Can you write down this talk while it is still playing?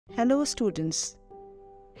Hello students.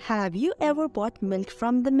 Have you ever bought milk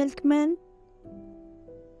from the milkman?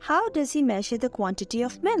 How does he measure the quantity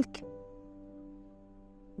of milk?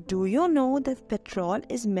 Do you know that petrol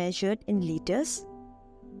is measured in liters?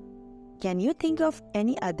 Can you think of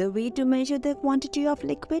any other way to measure the quantity of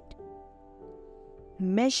liquid?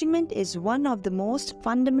 Measurement is one of the most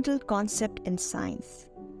fundamental concepts in science.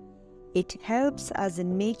 It helps us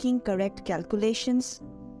in making correct calculations.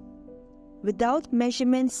 Without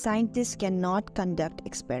measurements, scientists cannot conduct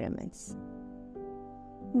experiments.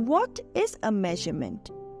 What is a measurement?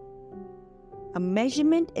 A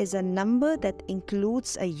measurement is a number that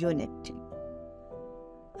includes a unit.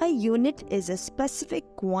 A unit is a specific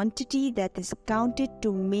quantity that is counted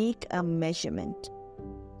to make a measurement.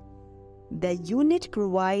 The unit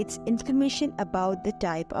provides information about the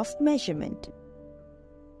type of measurement.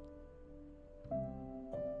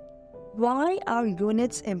 Why are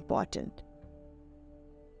units important?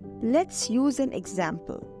 Let's use an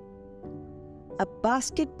example. A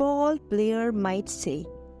basketball player might say,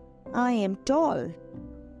 "I am tall.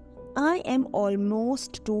 I am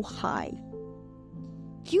almost too high."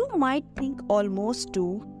 You might think almost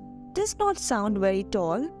too does not sound very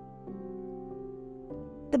tall.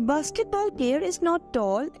 The basketball player is not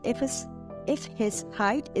tall if his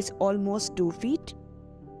height is almost 2 feet.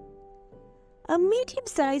 A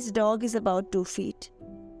medium-sized dog is about 2 feet.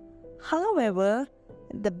 However,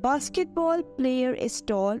 the basketball player is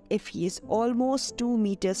tall if he is almost 2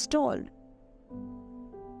 meters tall.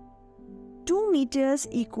 2 meters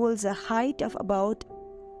equals a height of about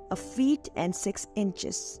a feet and 6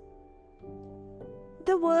 inches.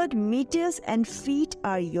 The word meters and feet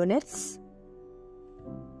are units.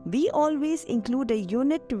 We always include a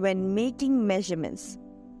unit when making measurements.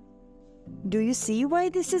 Do you see why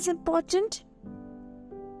this is important?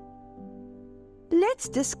 Let's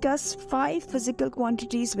discuss 5 physical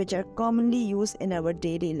quantities which are commonly used in our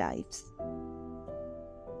daily lives.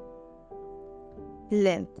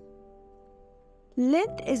 Length.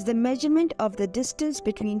 Length is the measurement of the distance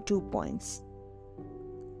between 2 points.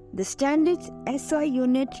 The standard SI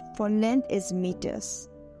unit for length is meters.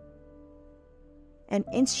 An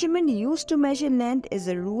instrument used to measure length is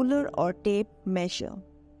a ruler or tape measure.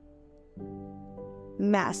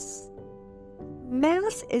 Mass.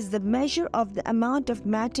 Mass is the measure of the amount of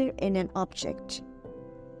matter in an object.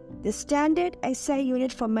 The standard SI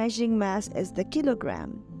unit for measuring mass is the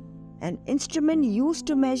kilogram. An instrument used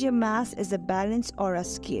to measure mass is a balance or a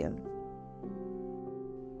scale.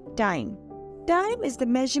 Time. Time is the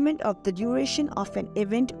measurement of the duration of an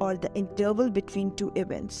event or the interval between 2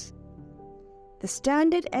 events. The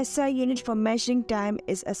standard SI unit for measuring time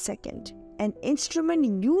is a second. An instrument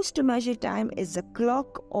used to measure time is a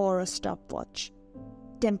clock or a stopwatch.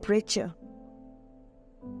 Temperature.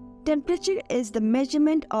 Temperature is the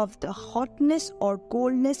measurement of the hotness or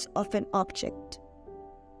coldness of an object.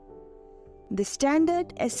 The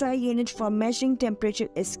standard SI unit for measuring temperature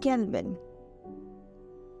is Kelvin.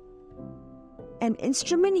 An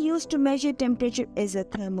instrument used to measure temperature is a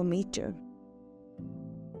thermometer.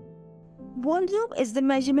 Volume is the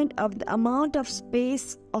measurement of the amount of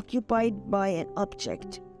space occupied by an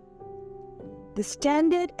object. The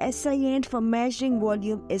standard SI unit for measuring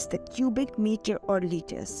volume is the cubic meter or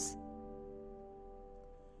liters.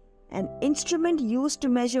 An instrument used to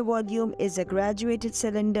measure volume is a graduated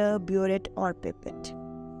cylinder, burette or pipette.